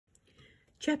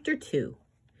Chapter 2.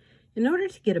 In order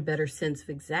to get a better sense of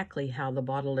exactly how the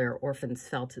Baudelaire orphans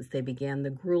felt as they began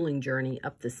the grueling journey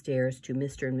up the stairs to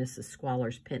Mr. and Mrs.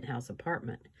 Squaller's penthouse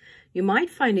apartment, you might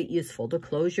find it useful to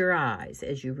close your eyes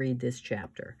as you read this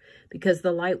chapter, because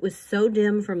the light was so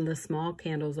dim from the small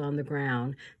candles on the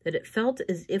ground that it felt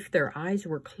as if their eyes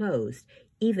were closed,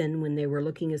 even when they were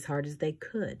looking as hard as they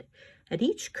could. At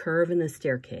each curve in the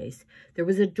staircase, there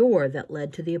was a door that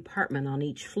led to the apartment on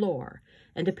each floor,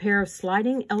 and a pair of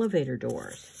sliding elevator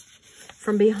doors.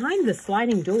 From behind the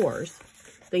sliding doors,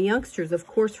 the youngsters, of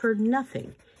course, heard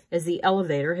nothing, as the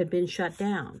elevator had been shut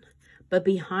down. But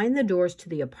behind the doors to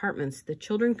the apartments, the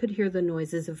children could hear the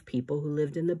noises of people who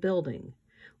lived in the building.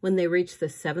 When they reached the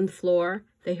 7th floor,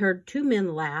 they heard 2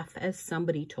 men laugh as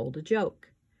somebody told a joke.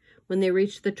 When they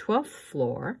reached the 12th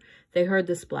floor, they heard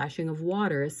the splashing of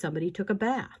water as somebody took a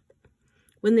bath.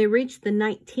 When they reached the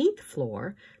 19th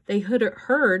floor, they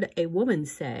heard a woman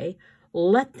say,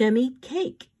 "Let them eat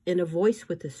cake," in a voice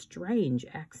with a strange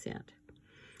accent.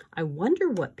 "I wonder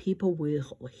what people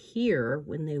will hear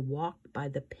when they walk by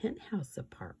the penthouse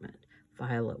apartment,"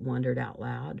 Violet wondered out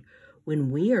loud, "when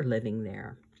we are living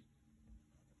there."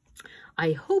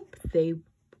 "I hope they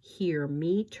hear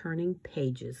me turning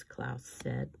pages," Klaus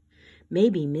said.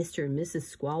 "Maybe Mr. and Mrs.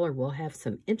 Squaller will have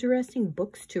some interesting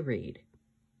books to read."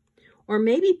 "Or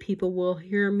maybe people will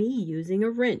hear me using a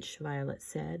wrench," Violet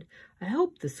said. "I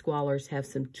hope the Squallers have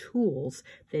some tools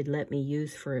they'd let me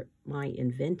use for my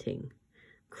inventing."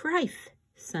 "Crife,"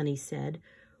 Sunny said,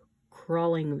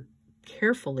 crawling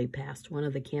carefully past one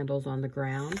of the candles on the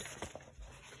ground.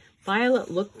 Violet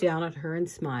looked down at her and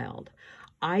smiled.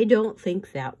 "I don't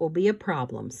think that will be a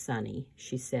problem, Sunny,"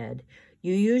 she said.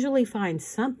 "You usually find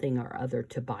something or other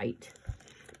to bite.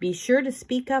 Be sure to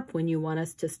speak up when you want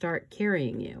us to start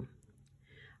carrying you."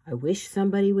 "I wish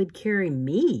somebody would carry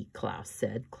me," Klaus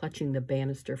said, clutching the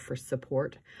banister for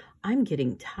support. "I'm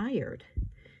getting tired."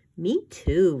 "Me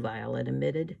too," Violet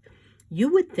admitted.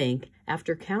 "You would think,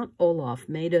 after Count Olaf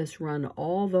made us run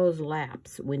all those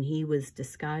laps when he was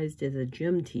disguised as a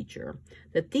gym teacher,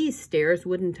 that these stairs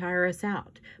wouldn't tire us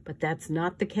out, but that's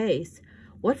not the case.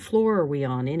 What floor are we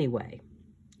on anyway?"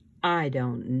 "I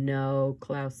don't know,"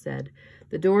 Klaus said.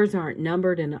 "The doors aren't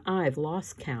numbered and I've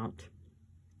lost count."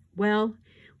 "Well,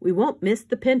 we won't miss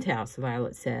the penthouse,"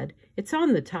 Violet said. "It's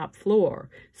on the top floor,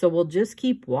 so we'll just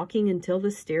keep walking until the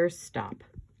stairs stop."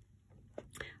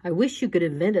 "I wish you could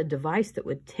invent a device that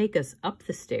would take us up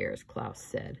the stairs," Klaus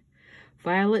said.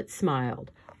 Violet smiled,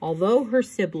 although her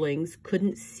siblings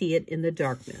couldn't see it in the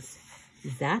darkness.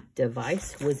 "That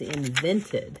device was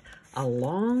invented a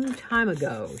long time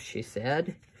ago," she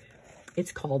said.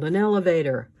 "It's called an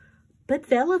elevator." "But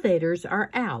the elevators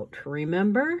are out,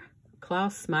 remember?"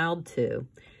 Klaus smiled too.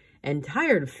 "And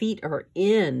tired feet are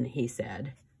in," he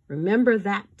said. "Remember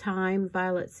that time,"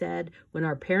 Violet said, "when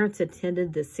our parents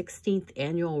attended the 16th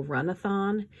annual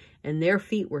run-a-thon, and their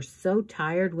feet were so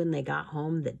tired when they got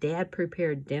home that Dad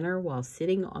prepared dinner while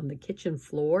sitting on the kitchen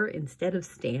floor instead of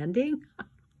standing?"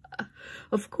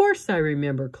 "Of course I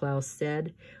remember," Klaus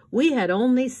said. "We had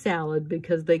only salad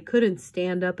because they couldn't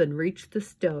stand up and reach the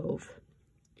stove."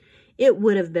 "It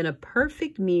would have been a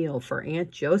perfect meal for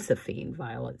Aunt Josephine,"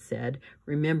 Violet said,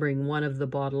 remembering one of the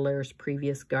Baudelaire's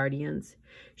previous guardians.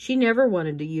 "She never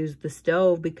wanted to use the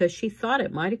stove because she thought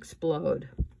it might explode."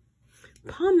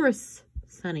 "Pomrus,"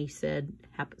 Sunny said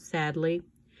sadly.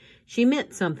 She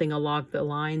meant something along the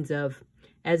lines of,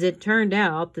 "As it turned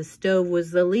out, the stove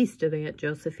was the least of Aunt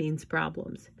Josephine's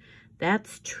problems."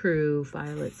 "That's true,"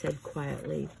 Violet said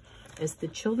quietly, as the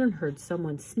children heard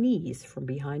someone sneeze from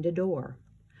behind a door.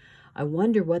 "I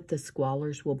wonder what the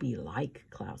Squallers will be like,"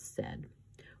 Klaus said.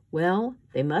 "Well,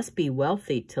 they must be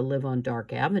wealthy to live on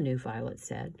Dark Avenue," Violet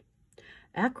said.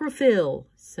 "Acrophil,"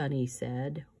 Sunny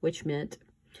said, which meant,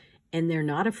 "And they're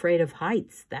not afraid of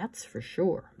heights, that's for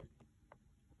sure."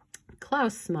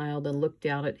 Klaus smiled and looked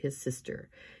down at his sister.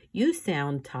 "You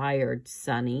sound tired,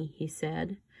 Sunny," he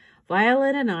said.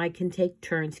 "Violet and I can take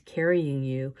turns carrying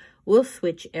you. We'll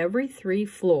switch every 3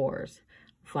 floors.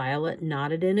 Violet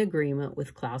nodded in agreement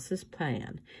with Klaus's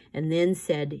plan and then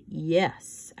said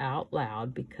yes out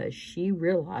loud because she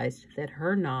realized that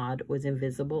her nod was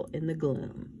invisible in the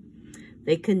gloom.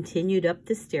 They continued up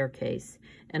the staircase,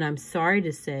 and I'm sorry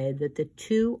to say that the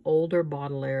 2 older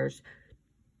Baudelaires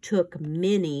took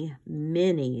many,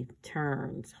 many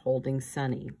turns holding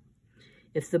Sunny.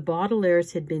 If the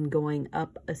Baudelaires had been going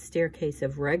up a staircase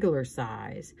of regular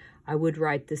size, I would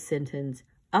write the sentence,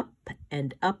 "Up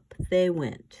and up they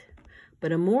went."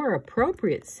 But a more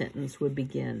appropriate sentence would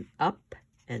begin, "Up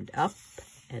and up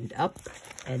and up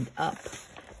and up,"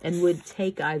 and would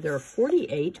take either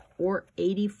 48 or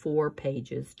 84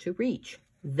 pages to reach.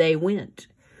 They went,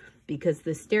 because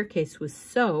the staircase was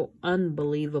so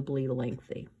unbelievably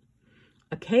lengthy.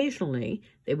 Occasionally,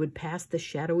 they would pass the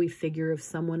shadowy figure of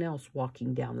someone else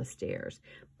walking down the stairs,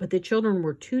 but the children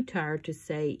were too tired to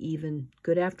say even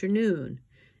good afternoon,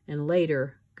 and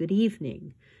later, good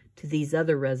evening, to these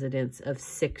other residents of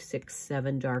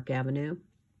 667 Dark Avenue.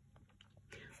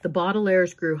 The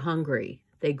Baudelaires grew hungry,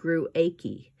 they grew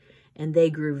achy, and they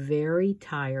grew very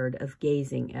tired of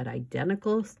gazing at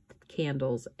identical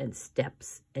candles and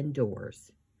steps and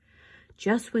doors.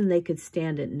 Just when they could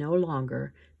stand it no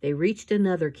longer, they reached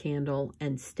another candle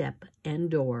and step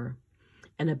and door,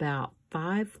 and about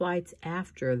 5 flights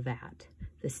after that,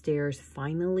 the stairs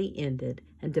finally ended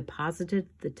and deposited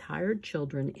the tired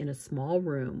children in a small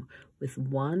room with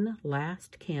one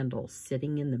last candle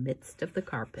sitting in the midst of the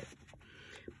carpet.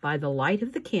 By the light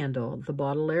of the candle, the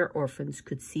Baudelaire orphans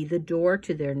could see the door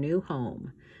to their new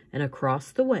home, and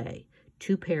across the way,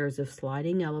 2 pairs of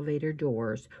sliding elevator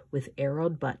doors with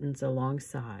arrowed buttons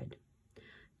alongside.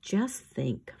 Just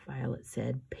think, Violet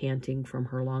said, panting from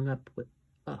her long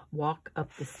walk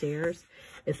up the stairs.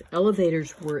 If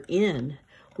elevators were in,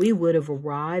 we would have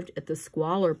arrived at the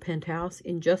Squalor penthouse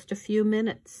in just a few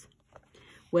minutes.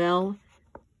 Well,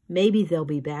 maybe they'll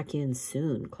be back in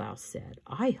soon, Klaus said.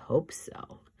 I hope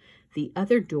so. The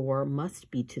other door must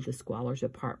be to the Squalor's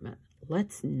apartment.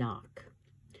 Let's knock.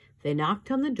 They knocked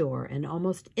on the door, and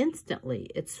almost instantly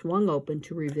it swung open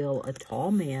to reveal a tall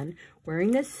man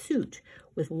wearing a suit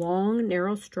with long,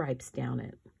 narrow stripes down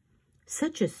it.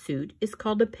 Such a suit is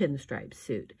called a pinstripe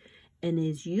suit and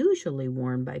is usually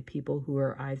worn by people who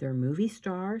are either movie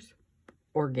stars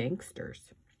or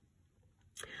gangsters.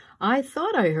 I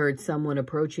thought I heard someone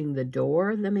approaching the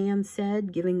door, the man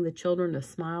said, giving the children a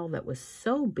smile that was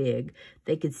so big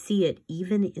they could see it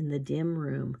even in the dim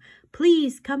room.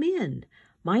 Please come in.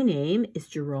 My name is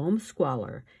Jerome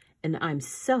Squalor, and I'm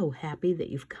so happy that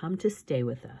you've come to stay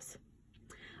with us.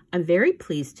 I'm very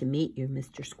pleased to meet you,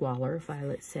 Mr. Squalor,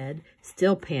 Violet said,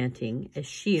 still panting as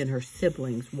she and her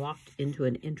siblings walked into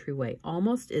an entryway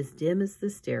almost as dim as the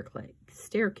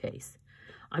staircase.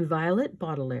 I'm Violet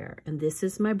Baudelaire, and this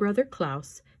is my brother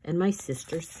Klaus and my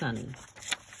sister Sunny.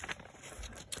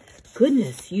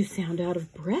 Goodness, you sound out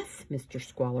of breath, Mr.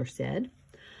 Squalor said.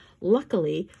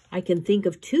 Luckily, I can think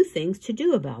of 2 things to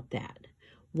do about that.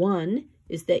 One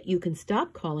is that you can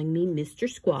stop calling me Mr.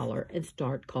 Squalor and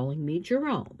start calling me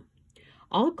Jerome.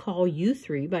 I'll call you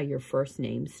 3 by your first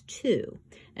names too,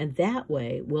 and that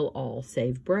way we'll all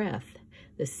save breath.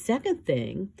 The second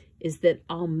thing is that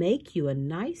I'll make you a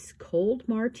nice cold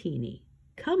martini.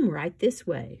 Come right this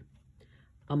way.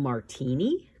 A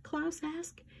martini? Klaus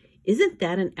asked. Isn't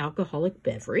that an alcoholic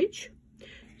beverage?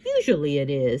 Usually it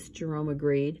is, Jerome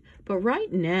agreed, but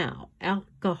right now,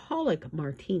 alcoholic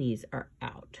martinis are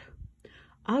out.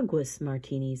 Aguas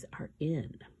martinis are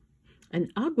in.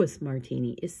 An aguas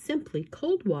martini is simply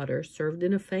cold water served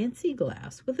in a fancy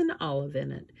glass with an olive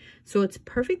in it, so it's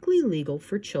perfectly legal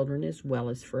for children as well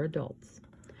as for adults.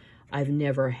 I've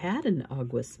never had an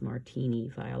aguas martini,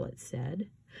 Violet said,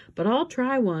 but I'll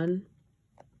try one.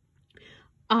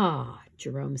 Ah,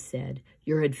 Jerome said,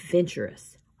 you're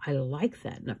adventurous. I like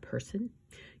that in a person.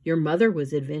 Your mother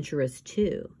was adventurous,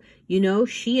 too. You know,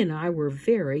 she and I were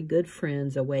very good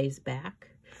friends a ways back.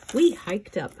 We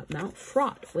hiked up Mount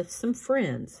Fraught with some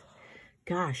friends.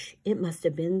 Gosh, it must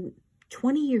have been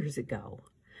 20 years ago.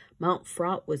 Mount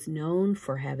Fraught was known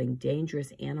for having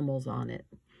dangerous animals on it.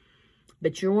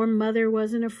 But your mother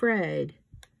wasn't afraid.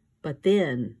 But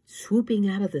then, swooping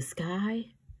out of the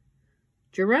sky...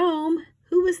 Jerome!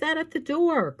 Who was that at the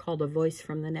door? Called a voice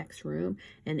from the next room,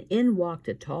 and in walked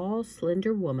a tall,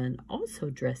 slender woman, also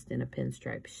dressed in a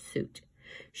pinstripe suit.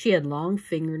 She had long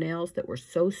fingernails that were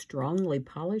so strongly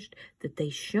polished that they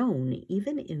shone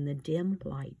even in the dim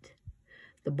light.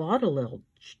 The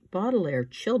Baudelaire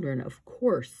children, of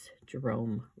course,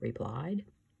 Jerome replied.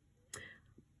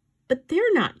 But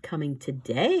they're not coming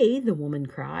today, the woman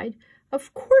cried.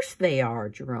 Of course they are,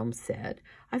 Jerome said.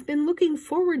 I've been looking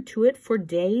forward to it for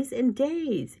days and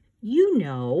days. You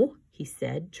know, he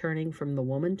said, turning from the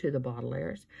woman to the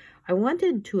Baudelaires. I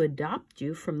wanted to adopt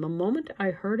you from the moment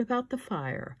I heard about the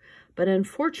fire, but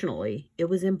unfortunately it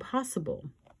was impossible.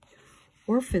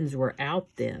 Orphans were out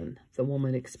then, the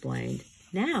woman explained.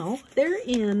 Now they're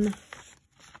in.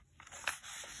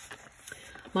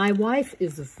 My wife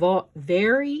is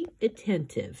very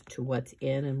attentive to what's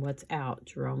in and what's out,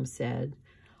 Jerome said.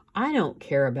 I don't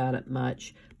care about it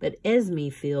much, but Esme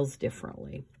feels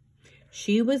differently.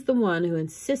 She was the one who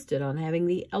insisted on having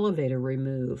the elevator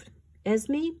removed.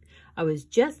 Esme, I was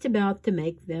just about to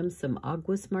make them some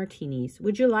aguas martinis.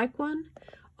 Would you like one?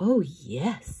 Oh,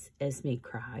 yes, Esme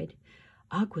cried.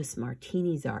 Aguas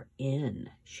martinis are in.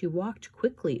 She walked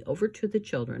quickly over to the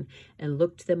children and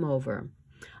looked them over.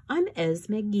 I'm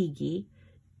Esme Gigi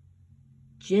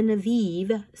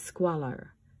Genevieve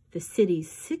Squalor, the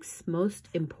city's 6th most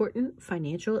important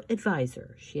financial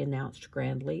advisor, she announced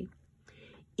grandly.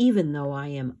 Even though I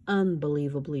am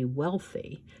unbelievably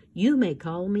wealthy, you may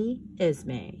call me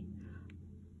Esme.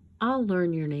 I'll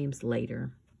learn your names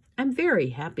later. I'm very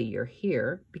happy you're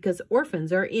here because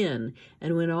orphans are in,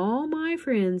 and when all my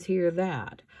friends hear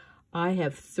that I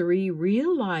have 3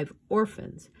 real live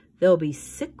orphans, they'll be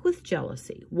sick with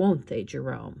jealousy, won't they,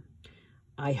 Jerome?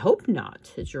 I hope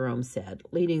not, Jerome said,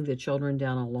 leading the children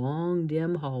down a long,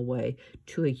 dim hallway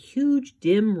to a huge,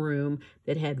 dim room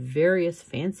that had various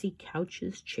fancy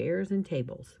couches, chairs, and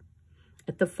tables.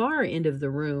 At the far end of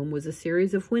the room was a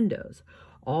series of windows,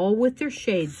 all with their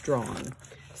shades drawn,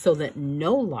 so that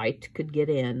no light could get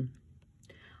in.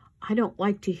 I don't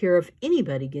like to hear of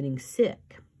anybody getting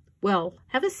sick. Well,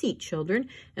 have a seat, children,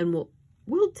 and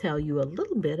we'll tell you a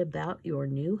little bit about your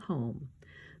new home.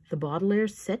 The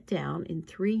Baudelaires sat down in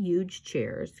 3 huge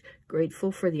chairs,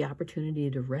 grateful for the opportunity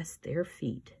to rest their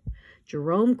feet.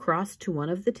 Jerome crossed to one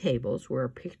of the tables where a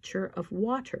pitcher of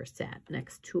water sat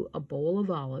next to a bowl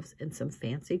of olives and some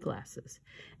fancy glasses,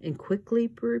 and quickly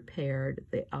prepared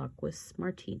the Aguas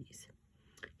martinis.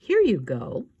 Here you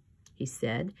go, he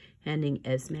said, handing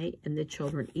Esme and the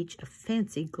children each a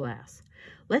fancy glass.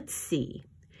 Let's see.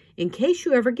 In case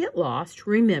you ever get lost,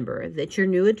 remember that your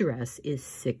new address is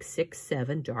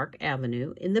 667 Dark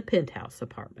Avenue in the penthouse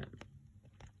apartment.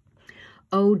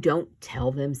 Oh, don't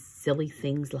tell them silly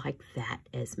things like that,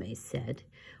 Esme said,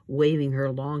 waving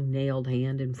her long-nailed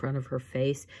hand in front of her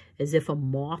face as if a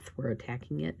moth were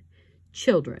attacking it.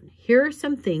 Children, here are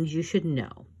some things you should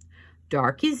know.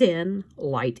 Dark is in,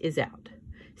 light is out.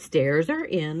 Stairs are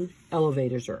in,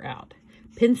 elevators are out.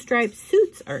 Pinstripe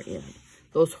suits are in.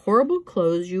 Those horrible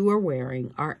clothes you are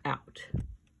wearing are out.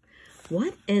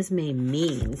 What Esme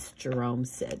means, Jerome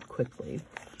said quickly,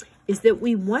 is that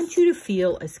we want you to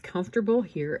feel as comfortable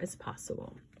here as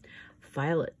possible.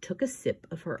 Violet took a sip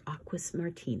of her Aguas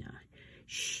Martina.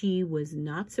 She was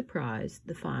not surprised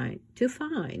to find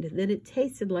that it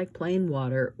tasted like plain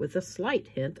water with a slight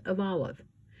hint of olive.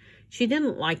 She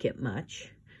didn't like it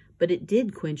much, but it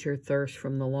did quench her thirst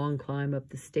from the long climb up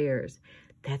the stairs.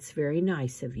 That's very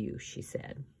nice of you, she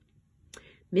said.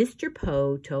 Mr.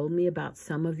 Poe told me about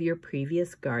some of your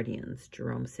previous guardians,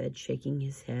 Jerome said, shaking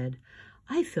his head.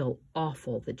 I feel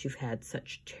awful that you've had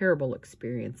such terrible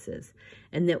experiences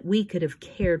and that we could have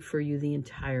cared for you the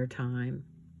entire time.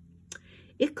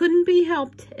 It couldn't be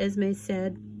helped, Esme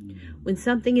said. When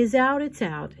something is out, it's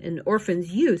out, and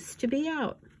orphans used to be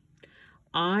out.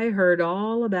 I heard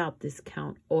all about this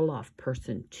Count Olaf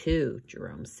person, too,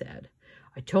 Jerome said.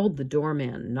 I told the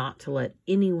doorman not to let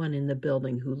anyone in the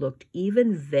building who looked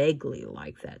even vaguely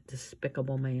like that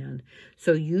despicable man,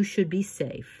 so you should be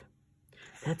safe.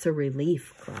 That's a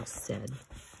relief, Klaus said.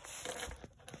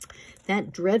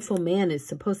 That dreadful man is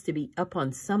supposed to be up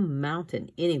on some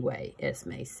mountain anyway,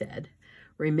 Esme said.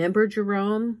 Remember,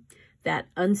 Jerome?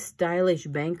 That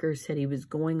unstylish banker said he was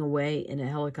going away in a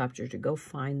helicopter to go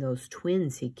find those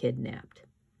twins he kidnapped.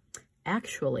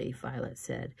 Actually, Violet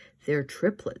said, they're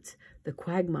triplets. The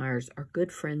Quagmires are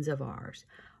good friends of ours.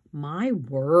 My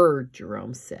word,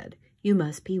 Jerome said, you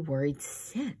must be worried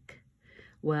sick.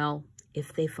 Well,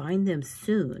 if they find them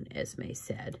soon, Esme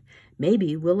said,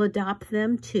 maybe we'll adopt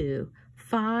them too.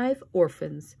 5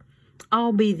 orphans.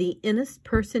 I'll be the innest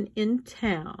person in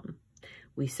town.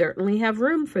 We certainly have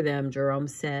room for them, Jerome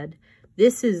said.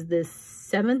 This is the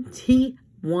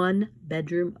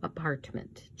 71-bedroom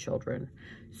apartment, children,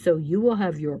 so you will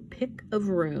have your pick of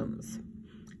rooms.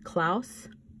 Klaus,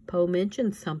 Poe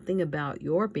mentioned something about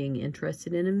your being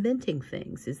interested in inventing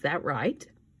things. Is that right?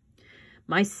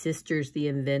 My sister's the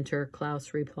inventor,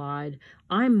 Klaus replied.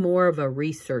 I'm more of a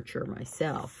researcher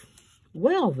myself.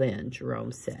 Well then,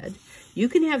 Jerome said, you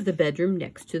can have the bedroom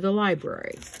next to the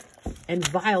library, and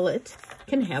Violet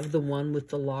can have the one with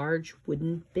the large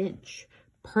wooden bench,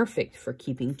 perfect for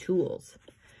keeping tools.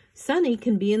 Sonny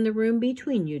can be in the room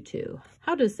between you two.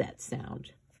 How does that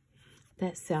sound?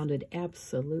 That sounded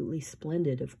absolutely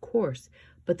splendid, of course,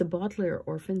 but the Baudelaire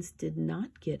orphans did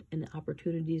not get an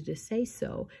opportunity to say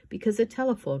so because a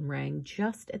telephone rang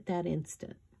just at that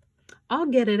instant. I'll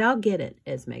get it,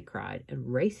 Esme cried,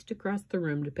 and raced across the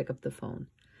room to pick up the phone.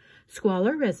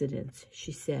 Squalor Residence,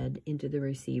 she said into the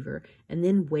receiver, and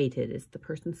then waited as the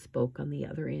person spoke on the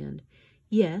other end.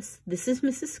 Yes, this is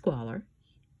Mrs. Squalor.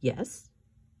 Yes,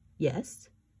 yes,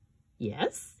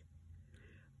 yes.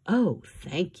 Oh,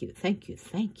 thank you.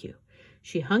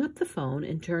 She hung up the phone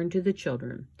and turned to the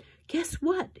children. Guess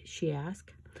what? She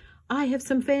asked. I have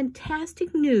some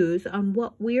fantastic news on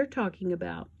what we are talking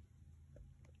about.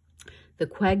 The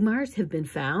Quagmires have been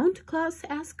found? Klaus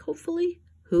asked hopefully.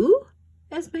 Who?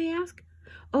 Esme asked.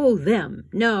 Oh, them.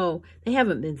 No, they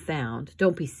haven't been found.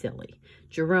 Don't be silly.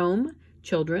 Jerome,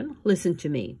 children, listen to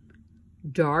me.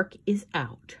 Dark is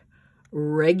out.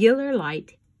 Regular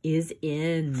light is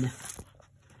in.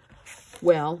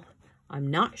 Well, I'm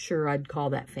not sure I'd call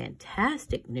that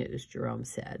fantastic news, Jerome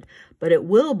said, but it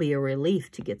will be a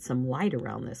relief to get some light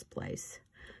around this place.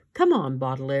 Come on,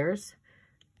 Baudelaires.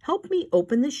 Help me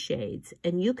open the shades,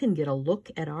 and you can get a look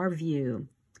at our view.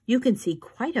 You can see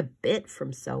quite a bit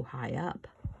from so high up.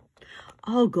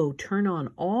 I'll go turn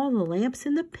on all the lamps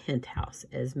in the penthouse,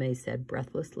 Esme said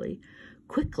breathlessly.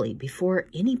 Quickly, before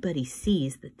anybody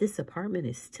sees that this apartment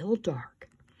is still dark.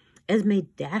 Esme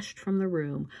dashed from the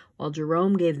room, while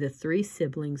Jerome gave the three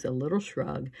siblings a little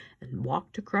shrug and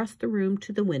walked across the room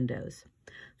to the windows.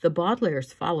 The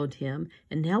Baudelaires followed him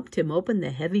and helped him open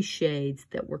the heavy shades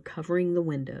that were covering the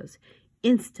windows.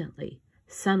 Instantly,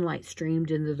 sunlight streamed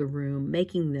into the room,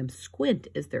 making them squint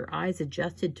as their eyes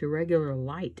adjusted to regular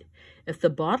light. If the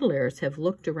Baudelaires have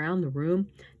looked around the room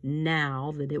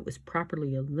now that it was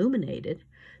properly illuminated,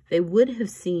 they would have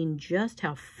seen just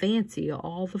how fancy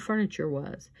all the furniture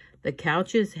was. The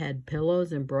couches had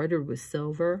pillows embroidered with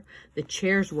silver, the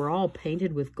chairs were all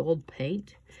painted with gold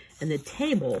paint, and the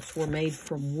tables were made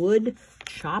from wood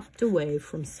chopped away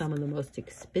from some of the most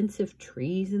expensive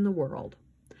trees in the world.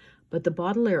 But the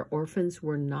Baudelaire orphans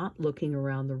were not looking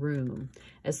around the room,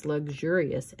 as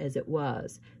luxurious as it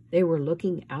was. They were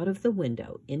looking out of the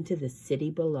window into the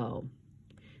city below.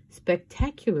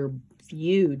 Spectacular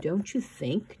view, don't you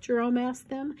think? Jerome asked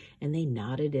them, and they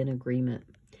nodded in agreement.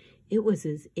 It was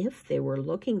as if they were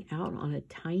looking out on a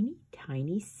tiny,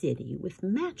 tiny city with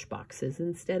matchboxes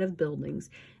instead of buildings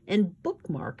and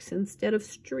bookmarks instead of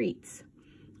streets.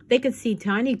 They could see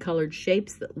tiny colored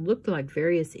shapes that looked like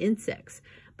various insects,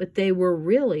 but they were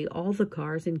really all the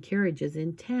cars and carriages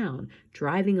in town,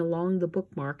 driving along the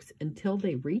bookmarks until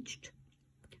they reached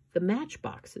the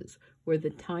matchboxes, where the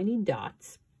tiny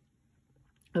dots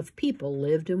of people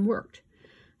lived and worked.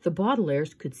 The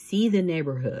Baudelaires could see the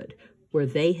neighborhood where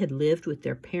they had lived with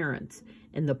their parents,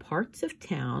 and the parts of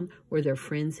town where their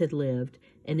friends had lived,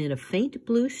 and in a faint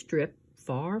blue strip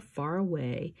far, far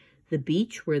away, the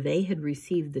beach where they had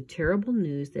received the terrible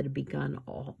news that had begun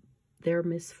all their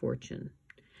misfortune.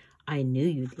 I knew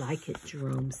you'd like it,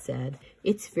 Jerome said.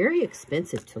 It's very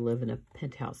expensive to live in a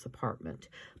penthouse apartment,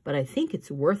 but I think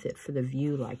it's worth it for the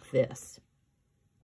view like this.